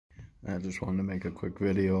I just wanted to make a quick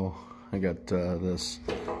video. I got this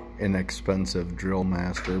inexpensive Drill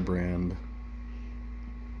Master brand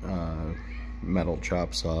metal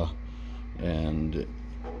chop saw, and it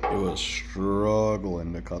was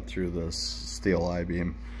struggling to cut through this steel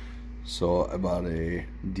I-beam. So I bought a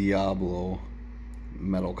Diablo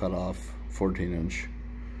metal cutoff 14-inch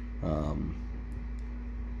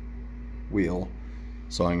wheel.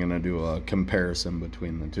 So I'm gonna do a comparison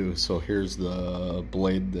between the two. So here's the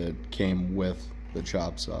blade that came with the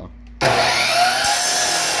chop saw.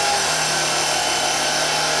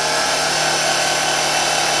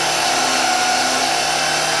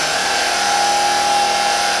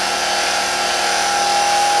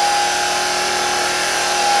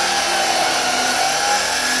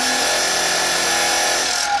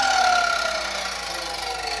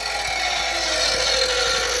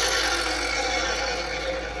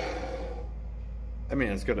 I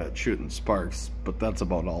mean, it's good at shooting sparks, but that's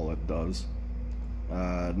about all it does.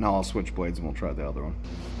 Now I'll switch blades and we'll try the other one.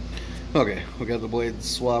 Okay, we got the blades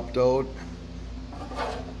swapped out.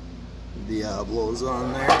 Diablo's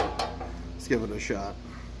on there. Let's give it a shot.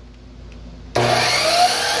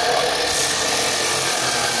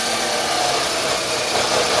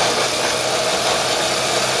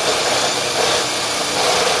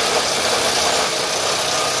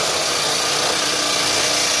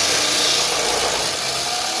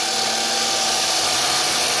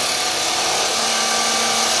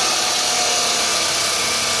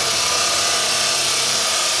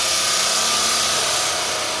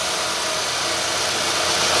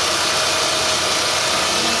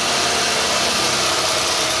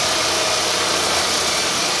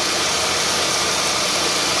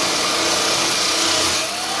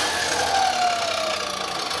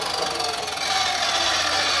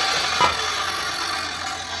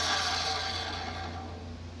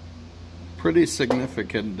 Pretty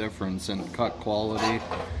significant difference in cut quality.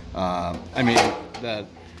 I mean, that,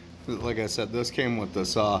 like I said, this came with the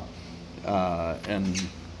saw and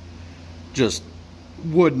just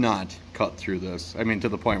would not cut through this. I mean, to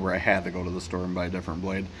the point where I had to go to the store and buy a different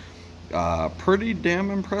blade. Pretty damn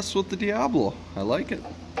impressed with the Diablo. I like it.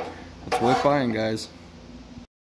 It's worth buying, guys.